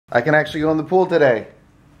I can actually go in the pool today.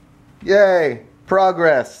 Yay!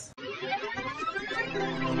 Progress!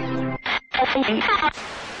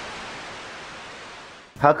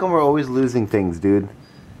 How come we're always losing things, dude?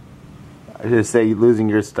 I should say losing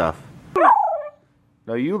your stuff.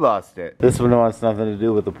 No, you lost it. This one wants nothing to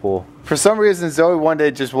do with the pool. For some reason, Zoe one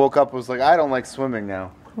day just woke up and was like, I don't like swimming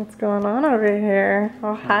now. What's going on over here?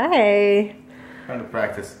 Oh, hi. Trying to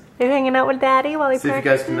practice. You hanging out with Daddy while he practices? See if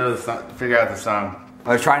you guys can know the song, figure out the song.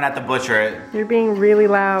 I was trying not to butcher it. You're being really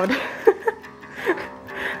loud.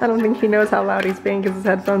 I don't think he knows how loud he's being because his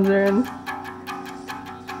headphones are in.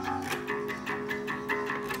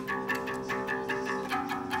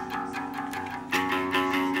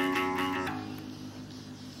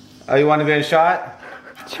 Oh, you want to be in a shot?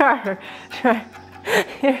 Char.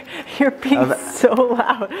 You're being so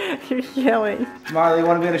loud. You're yelling. Marley, you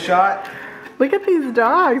want to be in a shot? Look at these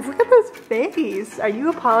dogs. Look at this face. Are you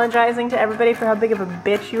apologizing to everybody for how big of a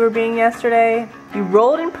bitch you were being yesterday? You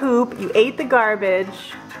rolled in poop. You ate the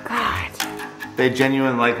garbage. God. They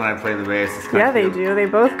genuinely like when I play the bass. Yeah, they do. They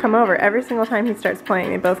both come over. Every single time he starts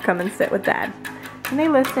playing, they both come and sit with Dad. And they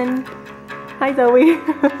listen. Hi, Zoe.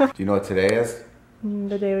 Do you know what today is?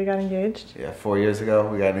 The day we got engaged? Yeah, 4 years ago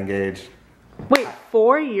we got engaged. Wait,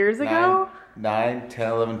 4 years ago? 9,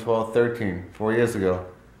 10, 11, 12, 13. 4 years ago.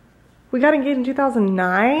 We got engaged in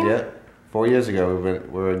 2009? Yeah, 4 years ago we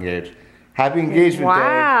were engaged. Happy engagement day.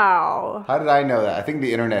 Wow. How did I know that? I think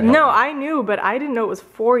the internet helped No, me. I knew, but I didn't know it was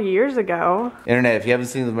 4 years ago. Internet, if you haven't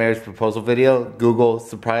seen the marriage proposal video, Google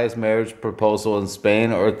surprise marriage proposal in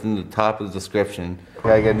Spain, or it's in the top of the description.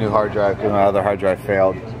 Gotta get a new hard drive because my other hard drive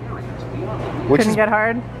failed. Couldn't get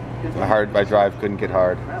hard? My drive couldn't get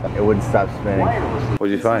hard. It wouldn't stop spinning. What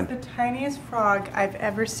did you find? This is the tiniest frog I've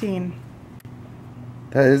ever seen.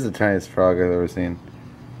 That is the tiniest frog I've ever seen.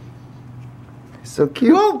 He's so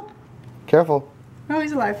cute. Whoa! Careful. Oh,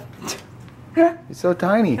 he's alive. He's so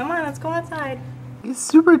tiny. Come on, let's go outside. He's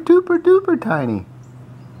super duper duper tiny.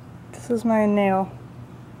 This is my nail.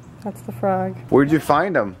 That's the frog. Where'd you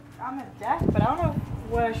find him? On the deck, but I don't know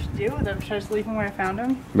what I should do with him. Should I just leave him where I found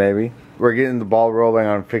him? Maybe. We're getting the ball rolling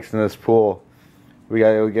on fixing this pool. We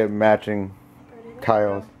gotta go get matching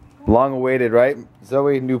tiles. Long awaited, right?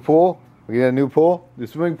 Zoe, new pool? We get a new pool? New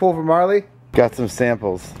swimming pool for Marley? Got some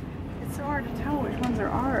samples. It's so hard to tell which ones are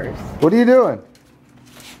ours. What are you doing?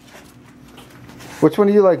 Which one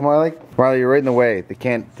do you like, Marley? Marley, you're right in the way. They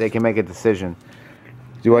can make a decision.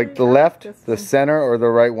 Do you like the left, the center, or the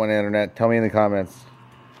right one, Internet? Tell me in the comments.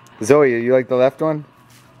 Zoe, you like the left one?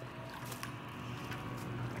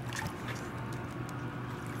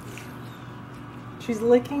 She's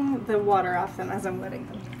licking the water off them as I'm letting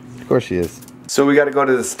them. Of course she is. So we got to go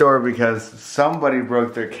to the store because somebody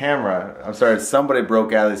broke their camera. I'm sorry, somebody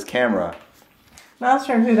broke Allie's camera. Not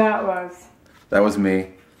sure who that was. That was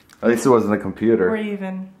me. At least it wasn't a computer. We're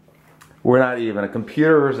even. We're not even. A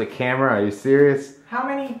computer versus a camera? Are you serious? How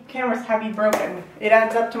many cameras have you broken? It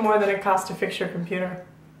adds up to more than it costs to fix your computer.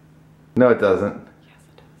 No, it doesn't. Yes,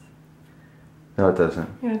 it does. No, it doesn't.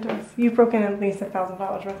 Yeah, it does. You've broken at least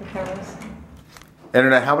 $1,000 worth of cameras.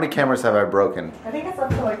 Internet, how many cameras have I broken? I think it's up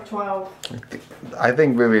to like 12. I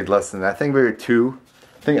think maybe less than that. I think maybe 2.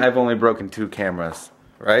 I think I've only broken 2 cameras,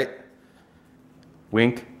 right?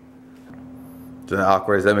 Wink. Is that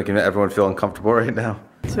awkward? Is that making everyone feel uncomfortable right now?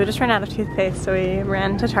 So we just ran out of toothpaste, so we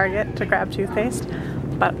ran to Target to grab toothpaste.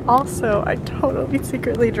 But also, I totally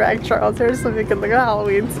secretly dragged Charles here so we could look at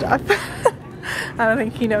Halloween stuff. I don't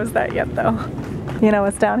think he knows that yet, though. You know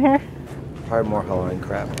what's down here? Probably more Halloween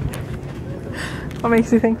crap. What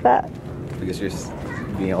makes you think that? Because you're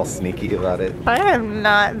being all sneaky about it. I am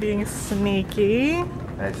not being sneaky.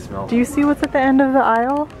 I smell. Do you see what's at the end of the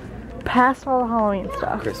aisle? Past all the Halloween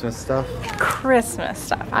stuff. Christmas stuff? Christmas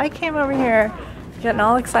stuff. I came over here getting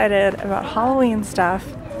all excited about Halloween stuff.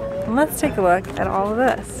 And let's take a look at all of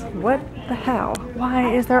this. What the hell?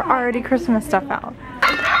 Why is there already Christmas stuff out?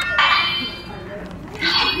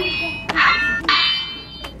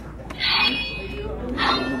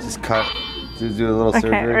 Just cut. Do a little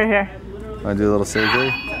surgery. Okay, right here. Want to do a little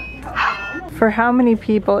surgery? For how many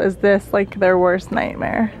people is this like their worst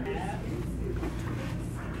nightmare?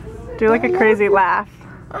 Do like a crazy laugh.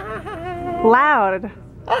 Loud.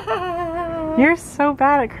 You're so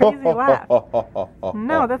bad at crazy laugh.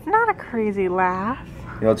 No, that's not a crazy laugh.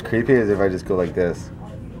 You know what's creepy is if I just go like this.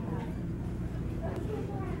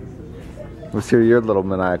 Let's hear your little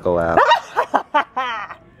maniacal laugh.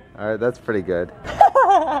 Alright, that's pretty good.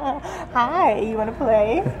 Hi, you wanna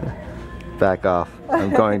play? Back off.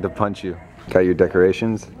 I'm going to punch you. Got your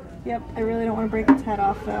decorations? Yep, I really don't want to break its head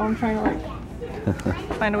off though. I'm trying to like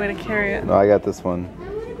find a way to carry it. No, I got this one.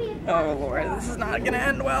 Oh Lord, this is not gonna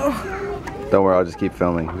end well. Don't worry, I'll just keep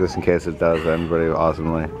filming, just in case it does end pretty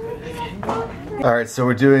awesomely. Alright, so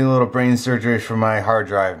we're doing a little brain surgery for my hard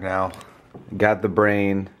drive now. Got the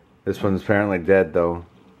brain. This one's apparently dead though.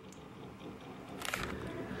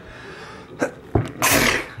 I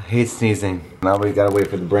hate sneezing. Now we gotta wait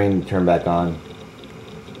for the brain to turn back on.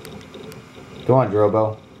 Go on,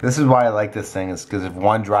 Drobo. This is why I like this thing, is because if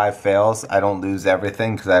one drive fails, I don't lose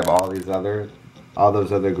everything because I have all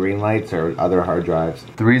those other green lights or other hard drives.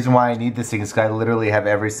 The reason why I need this thing is because I literally have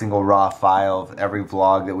every single raw file of every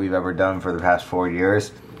vlog that we've ever done for the past 4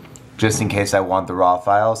 years, just in case I want the raw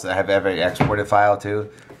files. I have every exported file too.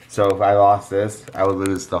 So if I lost this, I would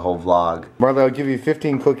lose the whole vlog. Marley, I'll give you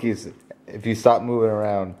 15 cookies if you stop moving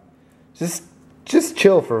around. Just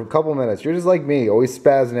chill for a couple minutes. You're just like me, always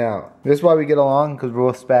spazzing out. This is why we get along, because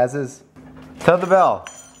we're both spazzes. Tell the bell.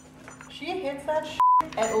 She hits that shit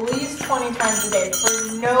at least 20 times a day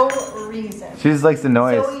for no reason. She just likes the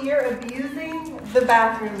noise. So you're abusing the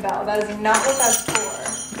bathroom bell. That is not what that's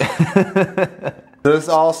for. So this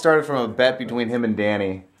all started from a bet between him and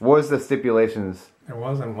Danny. What was the stipulations? There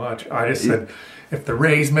wasn't much. I just said, if the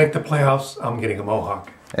Rays make the playoffs, I'm getting a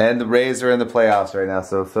mohawk. And the Rays are in the playoffs right now,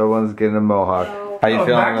 so someone's getting a mohawk. How you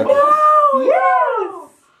feeling about this? No! Yes!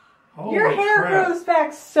 Holy Your hair crap. grows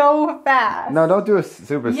back so fast. No, don't do a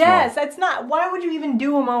super small. Yes, that's not. Why would you even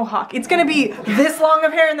do a mohawk? It's gonna be this long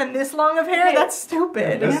of hair and then this long of hair? Okay. That's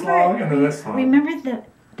stupid. This long and then this long. Remember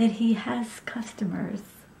that he has customers.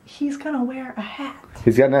 He's gonna wear a hat.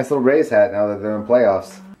 He's got a nice little Rays hat now that they're in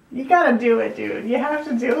playoffs. You gotta do it, dude. You have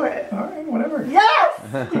to do it. Alright, whatever. Yes!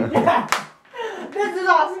 Yes! This is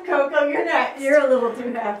awesome, Coco. You're next. You're a little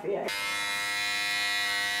too happy.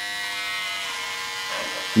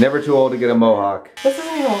 Never too old to get a mohawk. This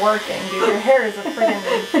isn't even working, dude. Your hair is a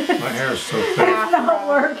friggin' My hair is so thick. it's not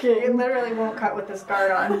working. It literally won't cut with this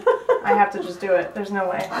guard on. I have to just do it. There's no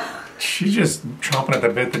way. She's just chomping at the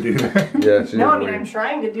bit to do that. Yeah, she's No, I mean, I'm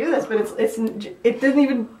trying to do this, but it doesn't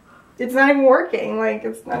even, it's not even working. Like,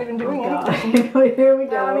 it's not even doing anything. Here we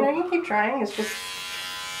go. No, I mean, I can keep trying. It's just...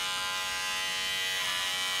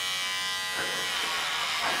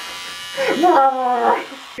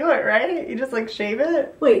 Do it, right? You just like shave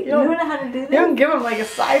it? Wait, you don't know how to do You this? don't give them like a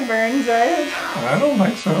sideburns, right? I don't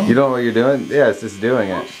think so. You don't know what you're doing? Yeah, it's just doing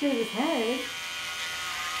it. Shave his head.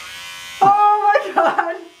 Oh my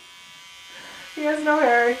god! He has no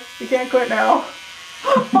hair. You can't quit now.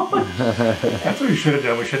 That's what we should have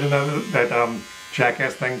done. We should have done that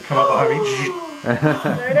jackass thing come up behind me.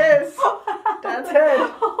 There it is. That's it.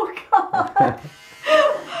 Oh god.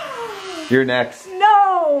 You're next.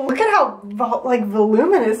 No! Look at how like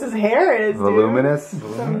voluminous his hair is, dude. Voluminous? It's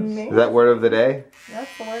amazing. Is that word of the day? That's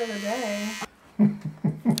the word of the day.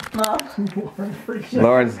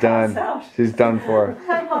 Lauren's done. out. She's done for.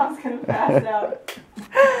 My mom's gonna pass out.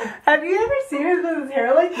 Have you ever seen him with his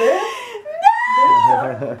hair like this?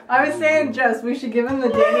 No! I was saying, Jess, we should give him the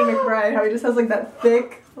Danny McBride, how he just has like that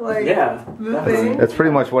thick, like, the thing. That's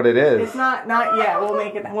pretty much what it is. It's not yet. We'll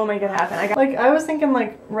make it happen. I was thinking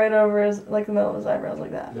like right over his, like the middle of his eyebrows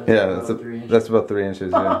like that. Yeah, that's about 3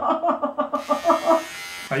 inches, yeah.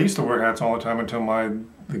 I used to wear hats all the time until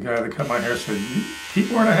the guy that cut my hair said, keep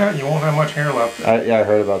wearing a hat and you won't have much hair left. Yeah, I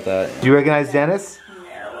heard about that. Do you recognize Dennis? No.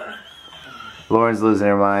 Lauren's losing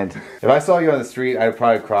her mind. If I saw you on the street, I'd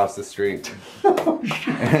probably cross the street. Oh,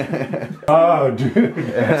 dude,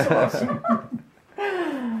 that's awesome.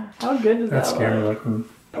 How good does That's that scary look? looking.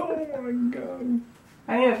 Oh my god.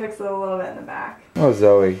 I need to fix it a little bit in the back. Oh,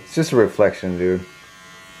 Zoe. It's just a reflection, dude.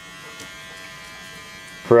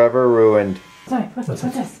 Forever ruined. Sorry, what's this?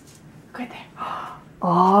 Look right there.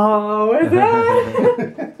 Oh, what is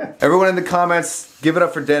that? Everyone in the comments, give it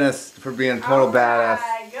up for Dennis for being a total badass.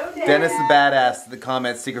 Go Dennis the badass. The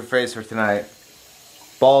comments, secret phrase for tonight.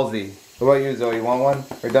 Ballsy. What about you, Zoe? You want one?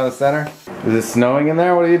 Right down the center? Is it snowing in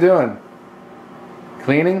there? What are you doing?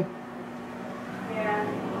 Cleaning?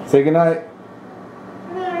 Yeah. Say goodnight.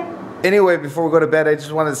 Anyway, before we go to bed, I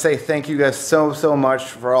just wanted to say thank you guys so much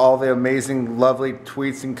for all the amazing, lovely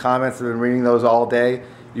tweets and comments. I've been reading those all day.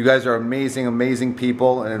 You guys are amazing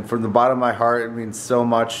people, and from the bottom of my heart, it means so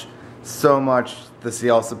much to see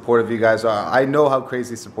how supportive you guys are. I know how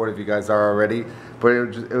crazy supportive you guys are already, but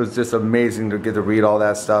it was just amazing to get to read all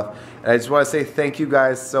that stuff. And I just want to say thank you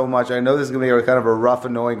guys so much. I know this is going to be kind of a rough,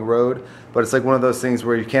 annoying road, but it's like one of those things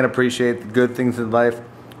where you can't appreciate the good things in life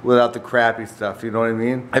without the crappy stuff, you know what I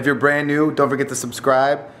mean? If you're brand new, don't forget to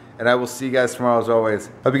subscribe, and I will see you guys tomorrow as always.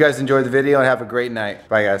 Hope you guys enjoyed the video and have a great night.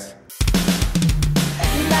 Bye guys.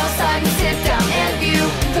 Now it's time to sit down and view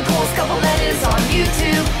the coolest couple that is on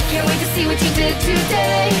YouTube. Can't wait to see what you did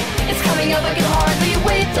today. It's coming up, I can hardly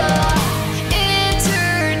wait. The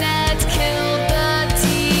internet killed the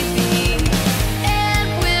TV and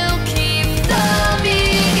will keep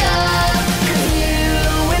thumbing up. 'Cause you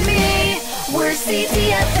and me, we're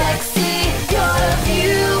CTFxC. Gotta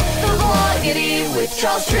view the vlogity with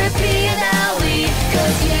Charles, Trippy, and Allie.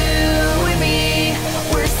 'Cause you and me,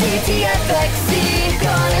 we're CTFxC.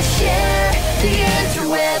 Gonna share the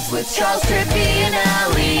interwebs with Charles, Trippy, and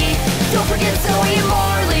Allie.